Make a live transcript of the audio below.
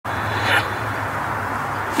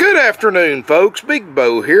Good afternoon, folks. Big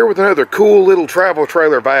Bo here with another cool little travel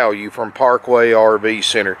trailer value from Parkway RV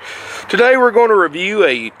Center. Today we're going to review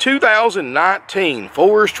a 2019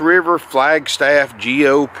 Forest River Flagstaff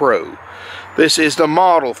Geo Pro. This is the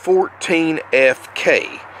model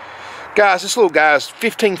 14FK. Guys, this little guy's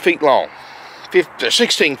 15 feet long.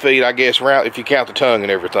 16 feet, I guess, around if you count the tongue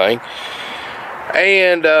and everything.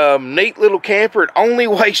 And neat little camper. It only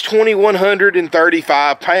weighs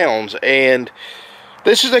 2,135 pounds, and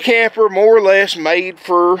this is a camper more or less made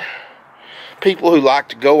for people who like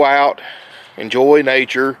to go out, enjoy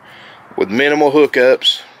nature with minimal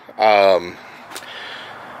hookups, and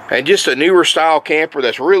just a newer style camper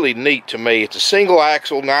that's really neat to me. It's a single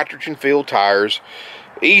axle, nitrogen filled tires,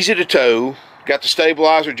 easy to tow, got the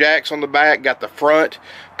stabilizer jacks on the back, got the front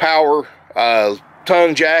power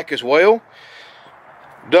tongue jack as well,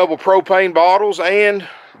 double propane bottles, and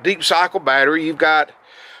deep cycle battery. You've got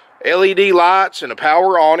LED lights and a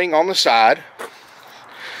power awning on the side.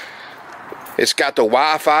 It's got the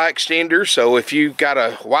Wi-Fi extender, so if you've got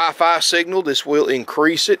a Wi-Fi signal, this will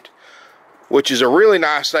increase it, which is a really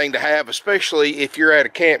nice thing to have, especially if you're at a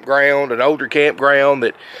campground, an older campground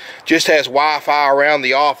that just has Wi-Fi around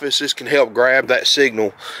the office. This can help grab that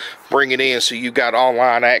signal, bring it in so you've got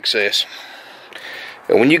online access.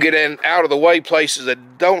 And when you get in out of the way places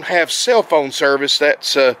that don't have cell phone service, that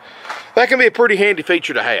can be a pretty handy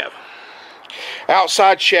feature to have.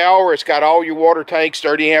 Outside shower, it's got all your water tanks,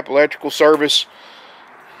 30 amp electrical service,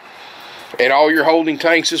 and all your holding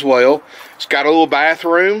tanks as well. It's got a little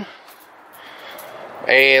bathroom,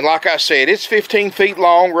 and like I said, it's 15 feet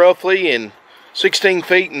long roughly, and 16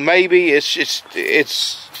 feet, and maybe it's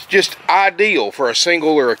just ideal for a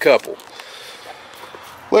single or a couple.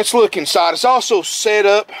 Let's look inside. It's also set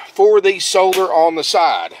up for the solar on the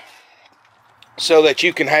side, so that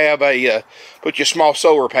you can have put your small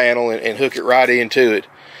solar panel and hook it right into it.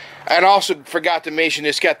 And also forgot to mention,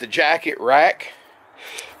 it's got the jacket rack.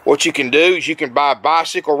 What you can do is you can buy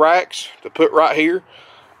bicycle racks to put right here,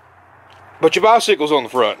 but your bicycle's on the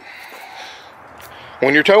front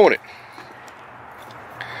when you're towing it.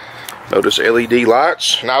 Notice LED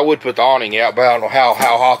lights, and I would put the awning out, but I don't know how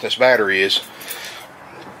hot this battery is.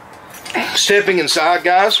 Stepping inside,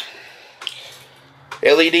 guys,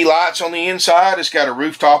 LED lights on the inside. It's got a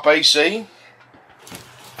rooftop AC.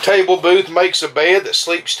 Table booth makes a bed that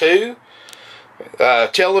sleeps two.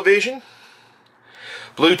 Television.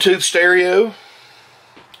 Bluetooth stereo.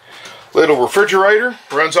 Little refrigerator.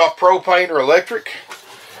 Runs off propane or electric.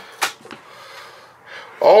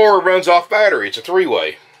 Or runs off battery. It's a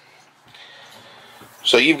three-way.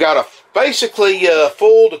 So you've got basically a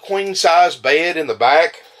full to queen size bed in the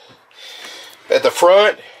back. At the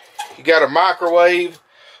front, you got a microwave,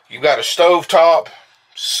 you've got a stovetop,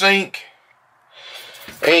 sink,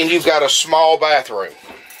 and you've got a small bathroom.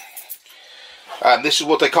 This is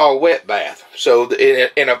what they call a wet bath. So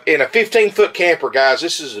in a 15-foot camper, guys,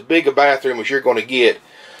 this is as big a bathroom as you're going to get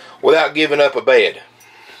without giving up a bed.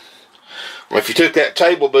 If you took that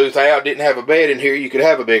table booth out, didn't have a bed in here, you could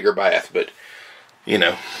have a bigger bath. But, you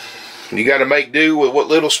know, you got to make do with what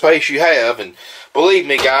little space you have. And believe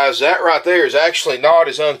me, guys, that right there is actually not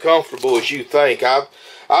as uncomfortable as you think. I've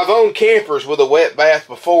owned campers with a wet bath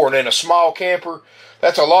before, and in a small camper,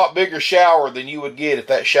 that's a lot bigger shower than you would get if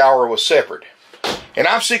that shower was separate. And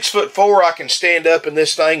I'm 6'4". I can stand up in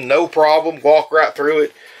this thing, no problem, walk right through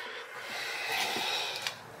it.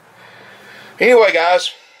 Anyway,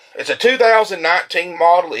 guys, it's a 2019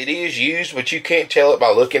 model. It is used, but you can't tell it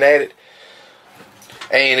by looking at it.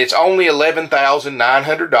 And it's only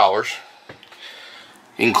 $11,900.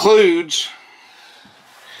 Includes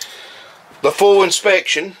the full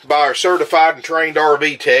inspection by our certified and trained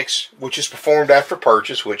RV techs, which is performed after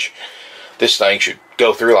purchase, which this thing should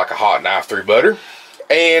go through like a hot knife through butter.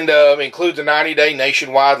 And includes a 90-day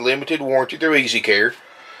nationwide limited warranty through Easy Care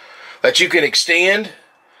that you can extend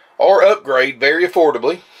or upgrade very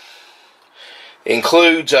affordably.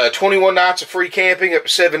 Includes 21 nights of free camping, up to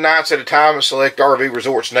 7 nights at a time at select RV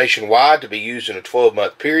resorts nationwide to be used in a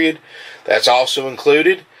 12-month period. That's also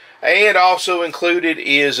included. And also included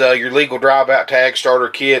is your legal drive-out tag, starter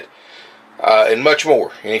kit, and much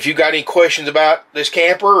more. And if you've got any questions about this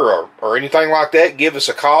camper or anything like that, give us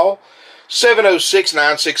a call.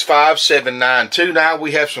 706-965-7929.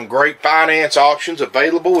 We have some great finance options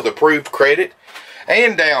available with approved credit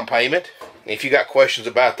and down payment. If you got questions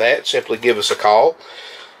about that, simply give us a call.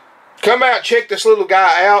 Come out and check this little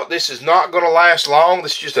guy out. This is not going to last long.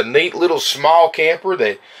 This is just a neat little small camper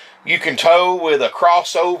that you can tow with a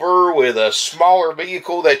crossover, with a smaller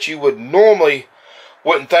vehicle that you would normally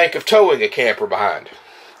wouldn't think of towing a camper behind.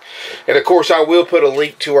 And of course, I will put a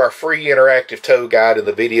link to our free interactive tow guide in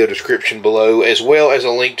the video description below, as well as a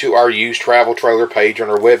link to our used travel trailer page on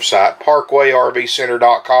our website,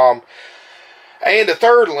 parkwayrvcenter.com. And the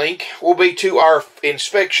third link will be to our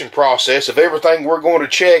inspection process of everything we're going to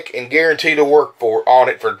check and guarantee to work for on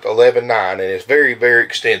it for $11,900. And it's very, very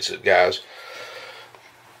extensive, guys.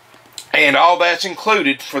 And all that's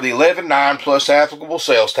included for the $11,900 plus applicable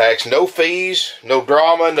sales tax. No fees, no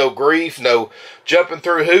drama, no grief, no jumping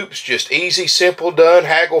through hoops. Just easy, simple, done,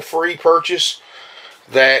 haggle-free purchase.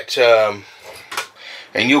 That, and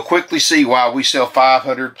you'll quickly see why we sell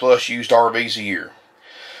 500 plus used RVs a year.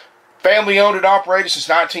 Family owned and operated since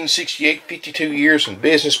 1968, 52 years in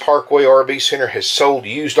business. Parkway RV Center has sold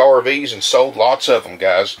used RVs and sold lots of them,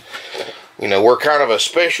 guys. You know, we're kind of a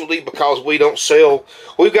specialty because we don't sell.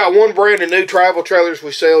 We've got one brand of new travel trailers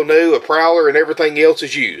we sell new, a Prowler, and everything else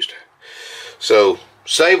is used. So,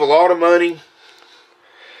 save a lot of money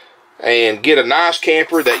and get a nice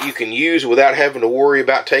camper that you can use without having to worry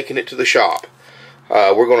about taking it to the shop.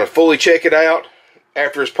 We're going to fully check it out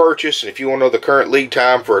after its purchase, and if you want to know the current lead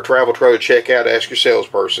time for a travel trailer checkout, ask your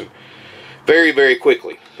salesperson. Very, very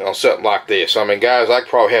quickly on something like this. I mean, guys, I could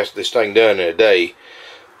probably have this thing done in a day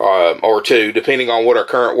or two, depending on what our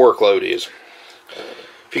current workload is.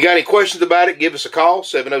 If you got any questions about it, give us a call,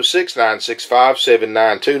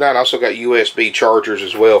 706-965-7929. Also got USB chargers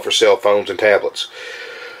as well for cell phones and tablets.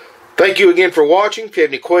 Thank you again for watching. If you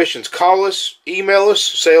have any questions, call us, email us,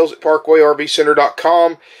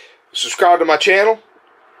 sales@parkwayrvcenter.com. Subscribe to my channel.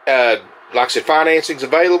 Like I said, financing's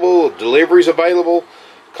available, delivery's available.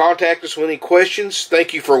 Contact us with any questions.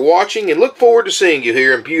 Thank you for watching, and look forward to seeing you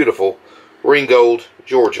here in beautiful Ringgold,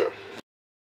 Georgia.